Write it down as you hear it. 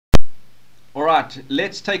Alright,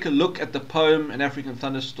 let's take a look at the poem An African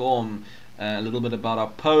Thunderstorm. A little bit about our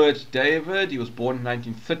poet David. He was born in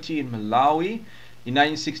 1930 in Malawi. In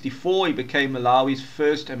 1964 he became Malawi's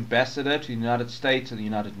first ambassador to the United States and the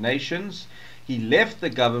United Nations. He left the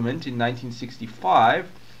government in 1965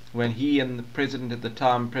 when he and the president at the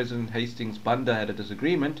time, President Hastings Banda, had a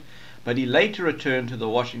disagreement, but he later returned to the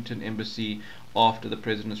Washington embassy after the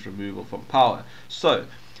president's removal from power. So,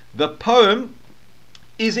 the poem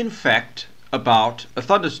is in fact about a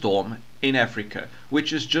thunderstorm in Africa,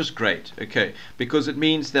 which is just great, okay, because it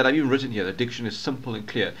means that, I've even written here, the diction is simple and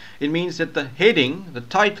clear. It means that the heading, the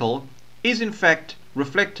title, is in fact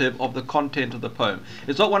reflective of the content of the poem.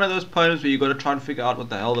 It's not one of those poems where you've got to try and figure out what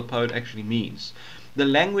the hell the poet actually means. The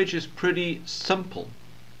language is pretty simple,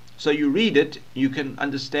 so you read it, you can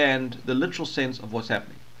understand the literal sense of what's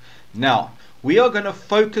happening. Now, we are going to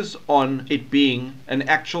focus on it being an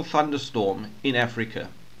actual thunderstorm in Africa,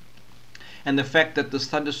 and the fact that this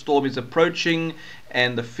thunderstorm is approaching,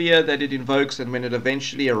 and the fear that it invokes, and when it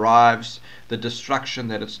eventually arrives, the destruction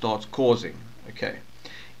that it starts causing. Okay,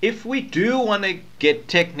 if we do want to get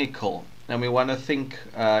technical and we want to think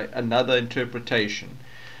another interpretation,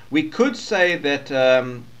 we could say that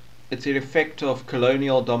it's an effect of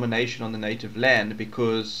colonial domination on the native land,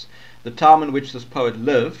 because the time in which this poet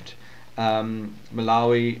lived,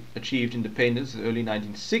 Malawi achieved independence in the early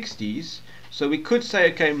 1960s. So we could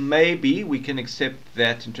say, okay, maybe we can accept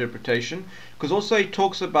that interpretation, because also he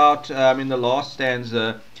talks about, in the last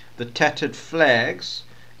stanza, the tattered flags,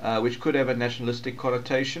 which could have a nationalistic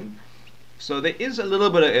connotation. So there is a little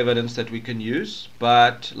bit of evidence that we can use,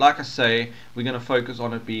 but like I say, we're going to focus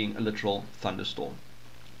on it being a literal thunderstorm.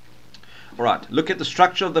 Alright, look at the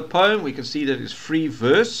structure of the poem. We can see that it's free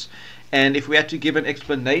verse, and if we had to give an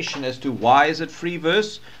explanation as to why is it free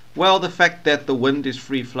verse, well, the fact that the wind is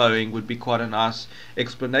free flowing would be quite a nice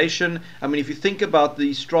explanation. I mean, if you think about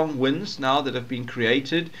the strong winds now that have been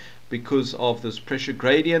created because of this pressure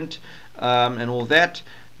gradient and all that,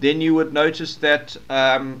 then you would notice that,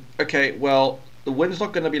 okay, well, the wind's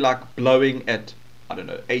not going to be like blowing at, I don't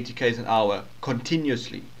know, 80 k's an hour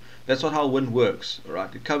continuously. That's not how wind works,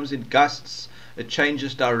 right? It comes in gusts, it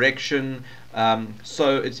changes direction,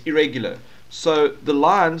 so it's irregular. So the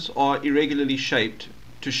lines are irregularly shaped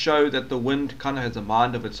to show that the wind kind of has a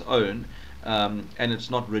mind of its own, and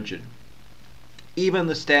it's not rigid. Even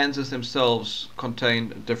the stanzas themselves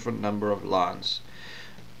contain a different number of lines.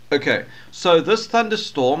 Okay, so this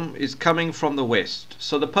thunderstorm is coming from the west.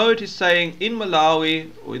 So the poet is saying in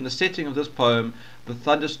Malawi, or in the setting of this poem, the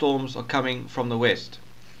thunderstorms are coming from the west.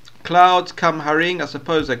 Clouds come hurrying. I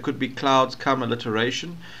suppose that could be clouds come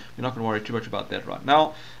alliteration. We're not going to worry too much about that right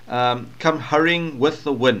now. Come hurrying with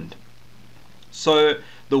the wind. So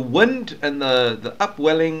the wind and the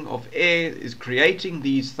upwelling of air is creating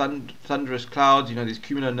these thunderous clouds, you know, these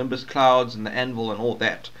cumulonimbus clouds and the anvil and all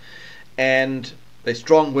that. And they're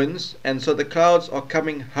strong winds, and so the clouds are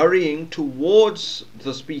coming hurrying towards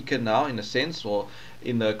the speaker now, in a sense, or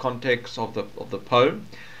in the context of the poem,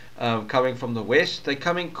 coming from the west. They're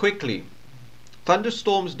coming quickly.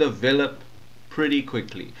 Thunderstorms develop pretty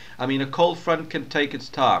quickly. I mean, a cold front can take its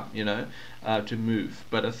time, you know, to move,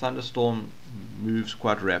 but a thunderstorm moves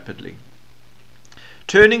quite rapidly.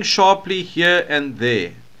 Turning sharply here and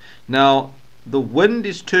there. Now, the wind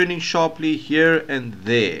is turning sharply here and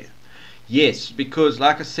there. Yes, because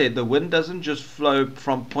like I said, the wind doesn't just flow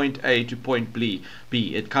from point A to point B.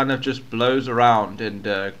 It kind of just blows around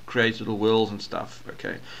and creates little whirls and stuff.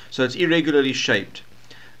 Okay, so it's irregularly shaped.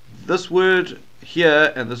 This word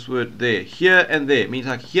here and this word there, here and there, means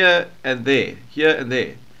like here and there, here and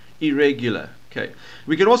there. Irregular. Okay,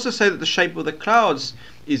 we can also say that the shape of the clouds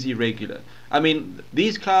is irregular. I mean,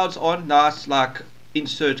 these clouds aren't nice, like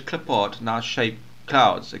insert clip art, nice shape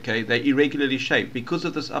clouds. Okay, they're irregularly shaped because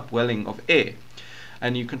of this upwelling of air.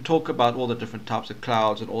 And you can talk about all the different types of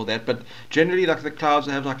clouds and all that, but generally, like, the clouds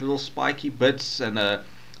have like little spiky bits and a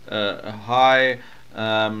high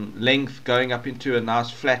length going up into a nice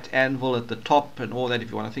flat anvil at the top and all that,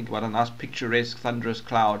 if you want to think about a nice picturesque thunderous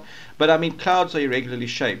cloud. But I mean, clouds are irregularly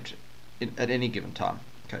shaped at any given time.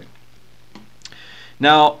 Okay,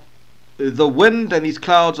 now the wind and these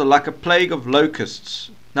clouds are like a plague of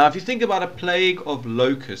locusts. Now, if you think about a plague of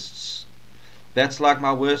locusts, that's like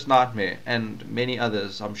my worst nightmare, and many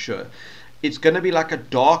others, I'm sure. It's going to be like a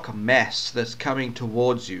dark mass that's coming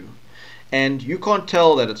towards you, and you can't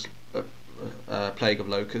tell that it's a plague of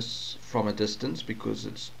locusts from a distance, because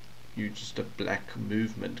it's just a black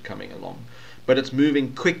movement coming along. But it's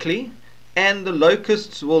moving quickly, and the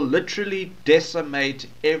locusts will literally decimate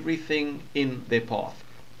everything in their path.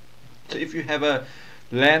 So if you have a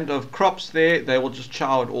land of crops there, they will just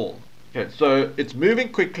chow it all. Okay, so it's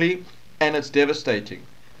moving quickly and it's devastating.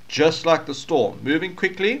 Just like the storm. Moving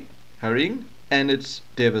quickly, hurrying, and it's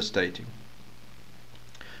devastating.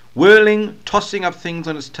 Whirling, tossing up things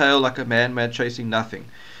on its tail like a madman chasing nothing.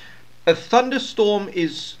 A thunderstorm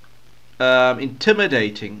is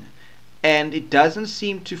intimidating, and it doesn't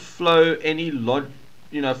seem to follow any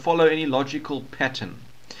logical pattern.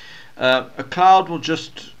 A cloud will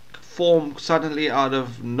just form suddenly out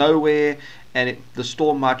of nowhere, and the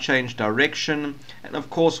storm might change direction. And of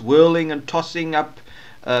course, whirling and tossing up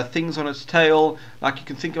things on its tail, like you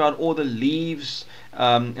can think about all the leaves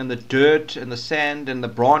and the dirt and the sand and the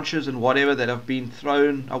branches and whatever that have been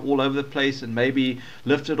thrown all over the place and maybe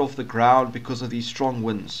lifted off the ground because of these strong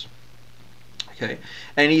winds. Okay,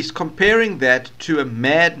 and he's comparing that to a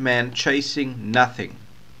madman chasing nothing.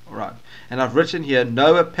 All right, and I've written here,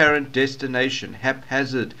 no apparent destination,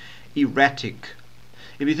 haphazard, erratic.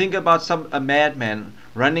 If you think about a madman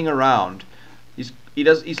running around,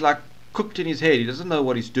 he's like cooked in his head. He doesn't know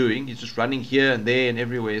what he's doing. He's just running here and there and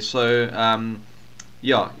everywhere. So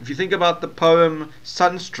yeah, if you think about the poem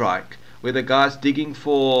Sunstrike, where the guy's digging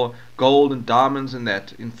for gold and diamonds and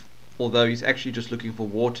that, although he's actually just looking for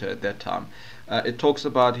water at that time, it talks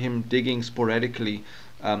about him digging sporadically.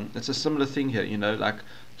 It's a similar thing here, like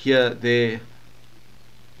here, there,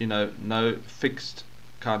 no fixed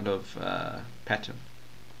kind of pattern.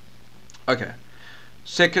 Okay,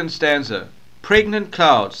 second stanza. Pregnant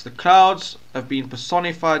clouds. The clouds have been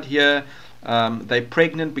personified here. They're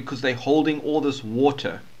pregnant because they're holding all this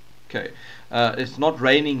water. Okay, it's not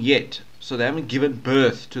raining yet, so they haven't given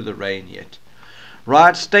birth to the rain yet.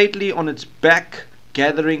 Rides stately on its back,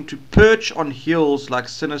 gathering to perch on hills like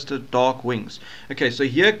sinister dark wings. Okay, so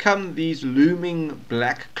here come these looming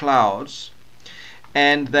black clouds,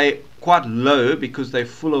 and they're quite low because they're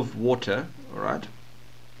full of water. All right,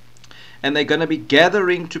 and they're going to be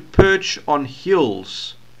gathering to perch on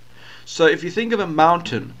hills. So if you think of a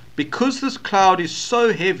mountain, because this cloud is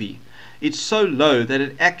so heavy, it's so low that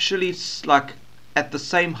it actually is like at the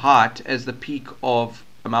same height as the peak of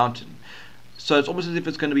a mountain. So it's almost as if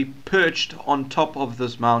it's going to be perched on top of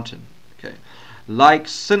this mountain. Okay, like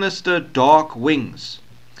sinister dark wings.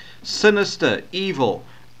 Sinister, evil,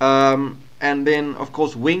 and then of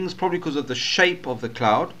course wings, probably because of the shape of the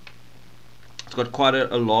cloud. It's got quite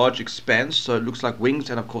a large expanse, so it looks like wings,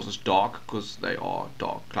 and of course it's dark because they are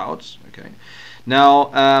dark clouds. Okay,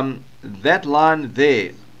 now that line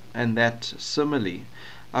there and that simile,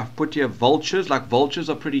 I've put here vultures. Like vultures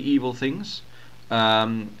are pretty evil things.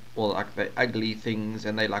 Well, like they're ugly things,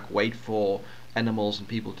 and they like wait for animals and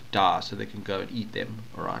people to die so they can go and eat them.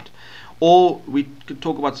 All right, or we could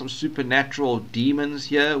talk about some supernatural demons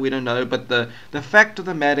here. We don't know, but the fact of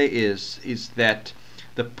the matter is that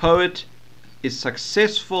the poet is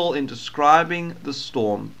successful in describing the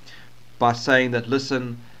storm by saying that,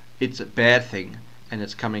 listen, it's a bad thing and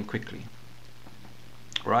it's coming quickly.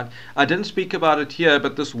 Right, I didn't speak about it here,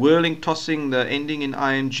 but this whirling, tossing, the ending in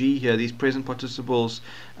ing here, these present participles,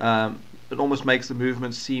 it almost makes the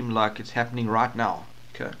movement seem like it's happening right now.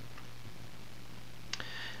 Okay,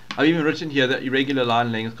 I've even written here that irregular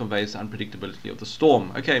line length conveys the unpredictability of the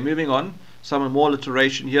storm. Okay, moving on, some more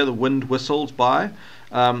alliteration here. The wind whistles by.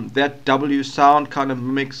 That W sound kind of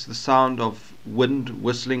mimics the sound of wind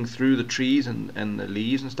whistling through the trees and the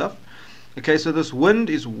leaves and stuff. Okay, so this wind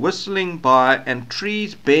is whistling by, and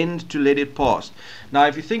trees bend to let it pass. Now,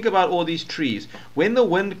 if you think about all these trees, when the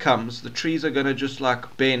wind comes, the trees are going to just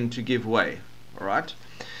like bend to give way. All right.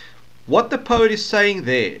 What the poet is saying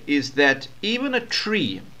there is that even a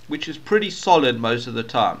tree, which is pretty solid most of the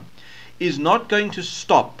time, is not going to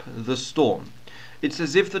stop the storm. It's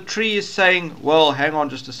as if the tree is saying, well, hang on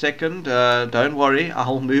just a second, don't worry,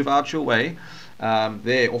 I'll move out your way.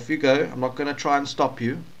 There, off you go. I'm not going to try and stop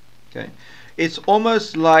you. Okay, it's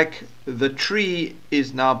almost like the tree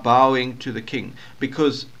is now bowing to the king,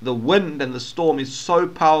 because the wind and the storm is so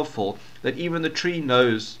powerful that even the tree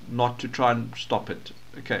knows not to try and stop it.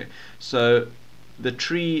 Okay, so the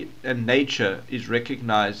tree and nature is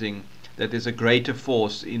recognizing that there's a greater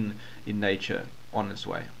force in nature on its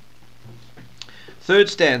way. Third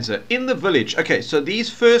stanza, in the village. Okay, so these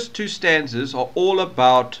first two stanzas are all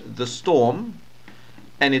about the storm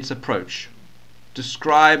and its approach,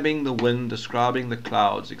 describing the wind, describing the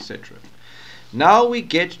clouds, etc. Now we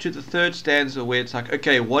get to the third stanza where it's like,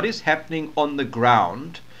 okay, what is happening on the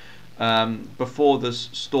ground before this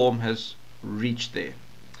storm has reached there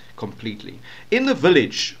completely? In the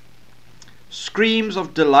village, screams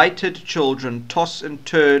of delighted children toss and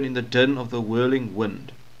turn in the din of the whirling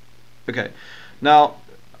wind. Okay, now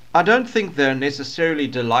I don't think they're necessarily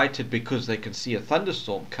delighted because they can see a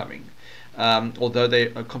thunderstorm coming. although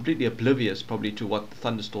they are completely oblivious probably to what the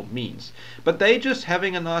thunderstorm means. But they're just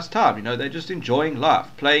having a nice time, you know, they're just enjoying life,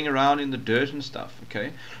 playing around in the dirt and stuff,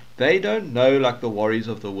 okay? They don't know like the worries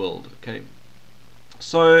of the world, okay?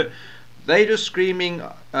 So they're just screaming,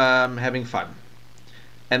 having fun.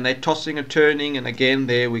 And they're tossing and turning, and again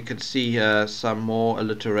there we could see some more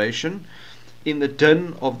alliteration. In the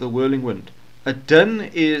din of the whirling wind. A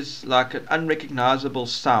din is like an unrecognizable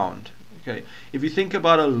sound. Okay, if you think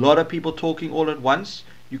about a lot of people talking all at once,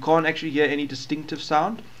 you can't actually hear any distinctive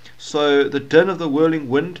sound. So the din of the whirling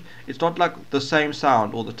wind, it's not like the same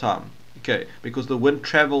sound all the time. Okay, because the wind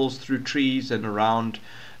travels through trees and around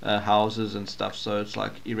houses and stuff, so it's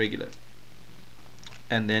like irregular.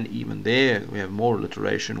 And then even there we have more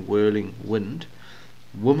alliteration. Whirling wind,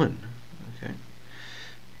 woman. Okay,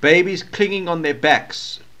 babies clinging on their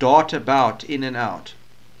backs dart about in and out.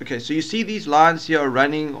 Okay, so you see these lines here are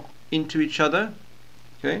running into each other.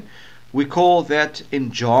 Okay, we call that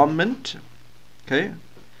enjambment. Okay,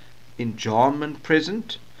 enjambment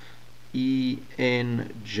present,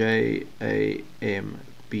 enjambment.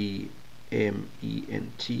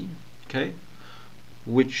 Okay,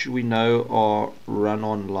 which we know are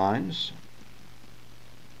run-on lines.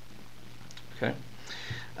 Okay,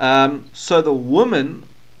 so the woman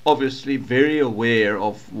obviously very aware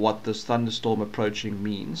of what this thunderstorm approaching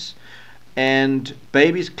means, and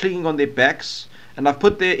babies clinging on their backs. And I've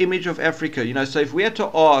put their image of Africa, you know, so if we had to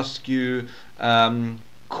ask you,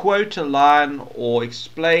 quote a line or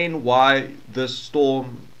explain why this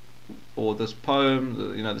storm or this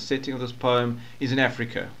poem, you know, the setting of this poem is in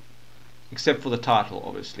Africa, except for the title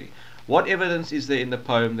obviously, what evidence is there in the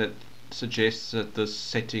poem that suggests that this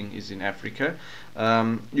setting is in Africa?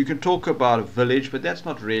 You can talk about a village, but that's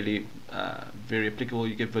not really very applicable.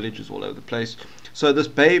 You get villages all over the place. So this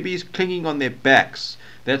babies clinging on their backs,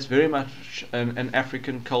 that's very much an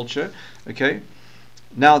African culture. Okay,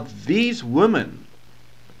 now these women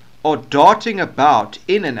are darting about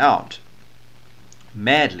in and out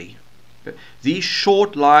madly. These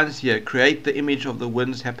short lines here create the image of the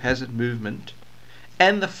wind's haphazard movement,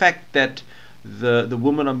 and the fact that the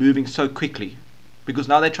women are moving so quickly, because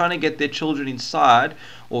now they're trying to get their children inside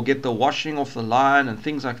or get the washing off the line and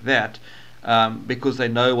things like that, because they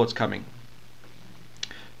know what's coming.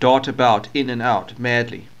 Dart about in and out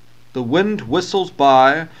madly. The wind whistles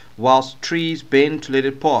by whilst trees bend to let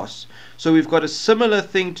it pass. So we've got a similar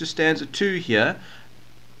thing to stanza 2 here,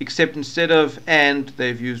 except instead of and,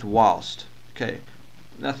 they've used whilst. Okay,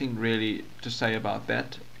 nothing really to say about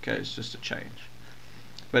that. Okay, it's just a change.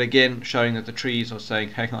 But again, showing that the trees are saying,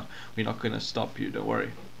 hang on, we're not going to stop you, don't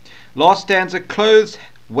worry. Last stanza, clothes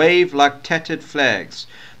wave like tattered flags.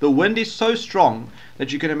 The wind is so strong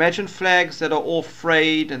that you can imagine flags that are all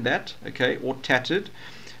frayed and that, okay, or tattered,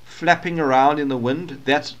 flapping around in the wind.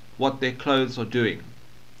 That's what their clothes are doing.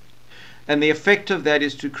 And the effect of that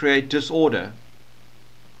is to create disorder.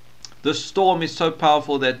 The storm is so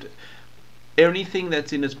powerful that anything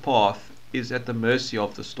that's in its path is at the mercy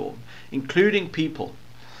of the storm, including people.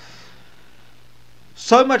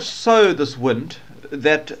 So much so, this wind,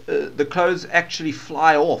 that the clothes actually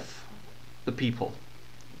fly off the people.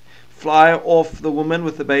 Fly off the woman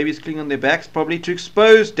with the babies clinging on their backs, probably to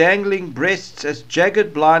expose dangling breasts as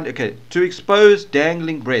jagged blind. Okay, to expose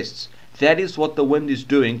dangling breasts. That is what the wind is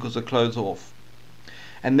doing, because the clothes are off.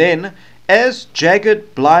 And then, as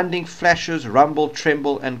jagged blinding flashes rumble,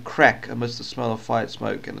 tremble and crack amidst the smell of fired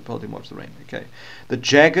smoke and the pelting waves of the rain. Okay, the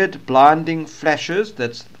jagged blinding flashes,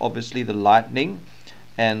 that's obviously the lightning,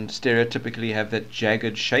 and stereotypically have that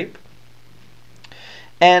jagged shape.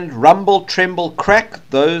 And rumble, tremble, crack,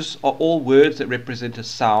 those are all words that represent a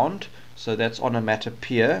sound. So that's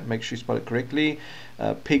onomatopoeia. Make sure you spell it correctly.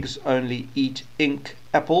 Pigs only eat ink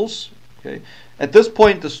apples. Okay. At this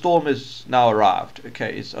point, the storm has now arrived.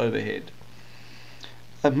 Okay, it's overhead.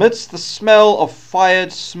 Amidst the smell of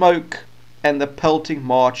fired smoke and the pelting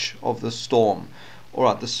march of the storm. All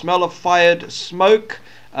right, the smell of fired smoke.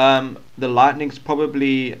 The lightning's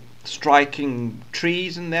probably striking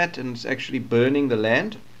trees and that, and it's actually burning the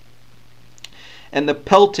land. And the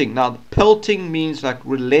pelting, now the pelting means like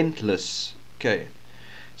relentless. Okay,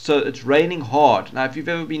 so it's raining hard. Now if you've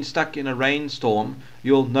ever been stuck in a rainstorm,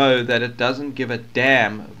 you'll know that it doesn't give a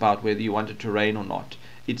damn about whether you want it to rain or not.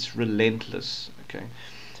 It's relentless. Okay,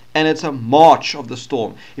 and it's a march of the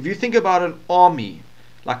storm. If you think about an army,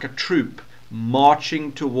 like a troop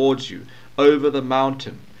marching towards you over the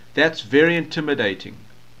mountain, that's very intimidating.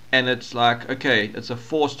 And it's like, okay, it's a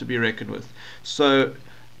force to be reckoned with. So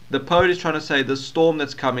the poet is trying to say the storm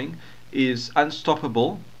that's coming is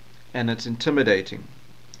unstoppable and it's intimidating.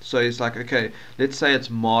 So it's like, okay, let's say it's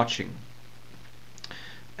marching.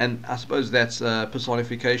 And I suppose that's a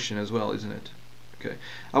personification as well, isn't it? Okay.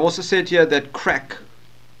 I've also said here that crack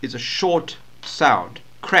is a short sound.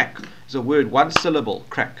 Crack is a word, one syllable,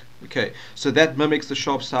 crack. Okay, so that mimics the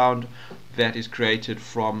sharp sound that is created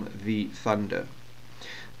from the thunder.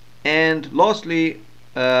 And lastly,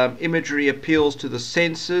 imagery appeals to the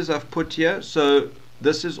senses I've put here. So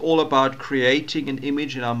this is all about creating an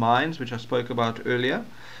image in our minds, which I spoke about earlier.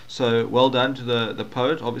 So well done to the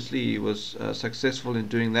poet. Obviously he was successful in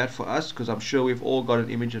doing that for us, because I'm sure we've all got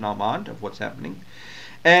an image in our mind of what's happening.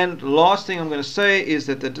 And last thing I'm going to say is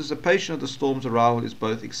that the anticipation of the storm's arrival is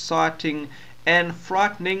both exciting and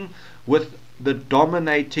frightening, with the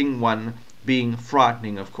dominating one being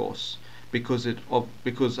frightening, of course, because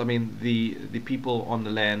I mean the people on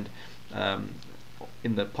the land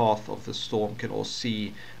in the path of the storm can all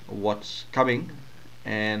see what's coming,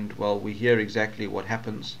 and well, we hear exactly what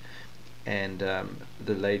happens, and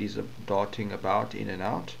the ladies are darting about in and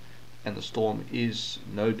out, and the storm is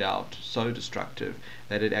no doubt so destructive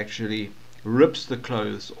that it actually rips the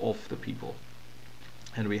clothes off the people.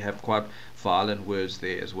 And we have quite violent words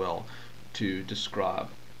there as well to describe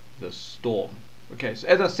the storm. Okay, so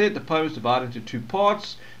as I said, the poem is divided into two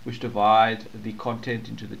parts, which divide the content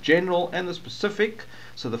into the general and the specific.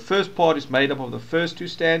 So the first part is made up of the first two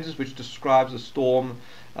stanzas, which describes the storm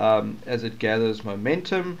as it gathers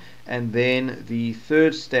momentum, and then the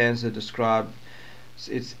third stanza describes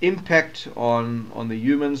its impact on the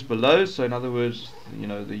humans below. So in other words, you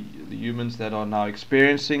know, the humans that are now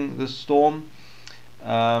experiencing this storm.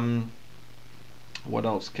 What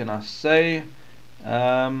else can I say?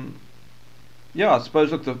 Yeah, I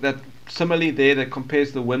suppose, look, that simile there that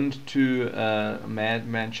compares the wind to a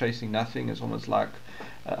madman chasing nothing is almost like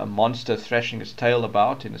a monster thrashing its tail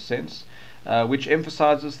about, in a sense, which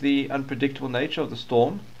emphasizes the unpredictable nature of the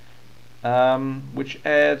storm, which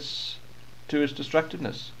adds to its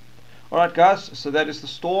destructiveness. Alright guys, so that is the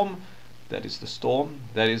storm, that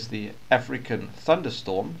is the African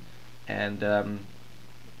thunderstorm, and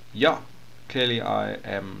yeah, clearly I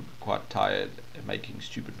am quite tired and making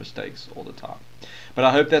stupid mistakes all the time. But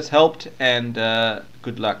I hope that's helped, and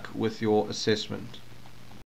good luck with your assessment.